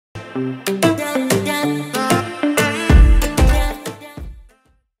All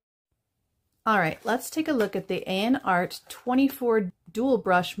right, let's take a look at the AenArt 24 Dual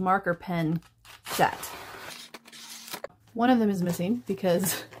Brush Marker Pen set. One of them is missing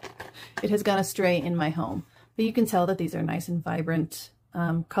because it has gone astray in my home, but you can tell that these are nice and vibrant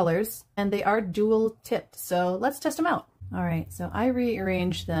colors, and they are dual tipped, so let's test them out. All right, so I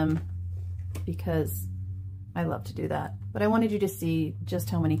rearranged them because I love to do that, but I wanted you to see just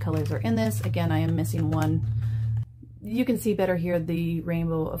how many colors are in this. Again, I am missing one. You can see better here the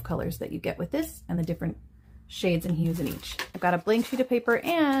rainbow of colors that you get with this and the different shades and hues in each. I've got a blank sheet of paper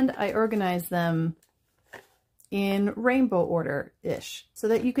and I organized them in rainbow order-ish so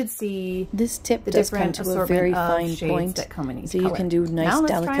that you could see this tip does come to a very fine point, that come in each so color. You can do nice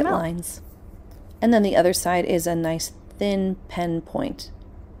delicate lines. And then the other side is a nice thin pen point.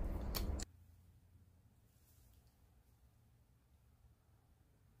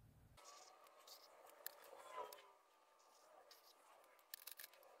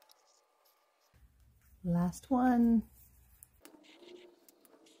 Last one.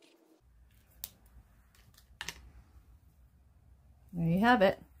 There you have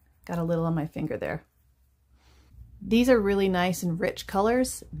it. Got a little on my finger there. These are really nice and rich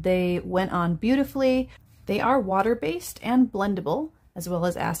colors. They went on beautifully. They are water-based and blendable, as well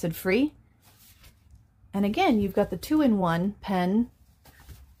as acid-free. And again, you've got the 2-in-1 pen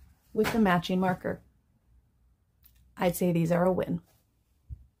with the matching marker. I'd say these are a win.